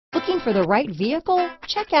Looking for the right vehicle?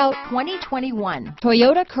 Check out 2021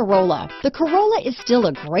 Toyota Corolla. The Corolla is still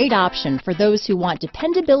a great option for those who want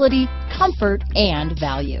dependability, comfort, and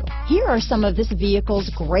value. Here are some of this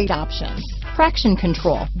vehicle's great options: traction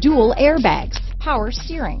control, dual airbags, power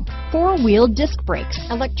steering, four-wheel disc brakes,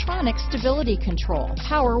 electronic stability control,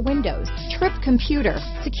 power windows, trip computer,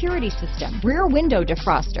 security system, rear window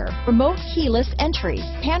defroster, remote keyless entry,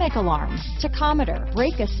 panic alarm, tachometer,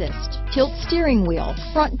 brake assist, tilt steering wheel,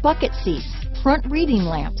 front bucket seats, front reading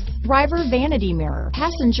lamps, driver vanity mirror,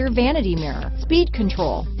 passenger vanity mirror, speed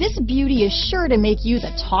control. This beauty is sure to make you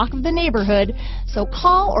the talk of the neighborhood, so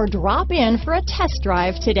call or drop in for a test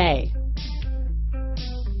drive today.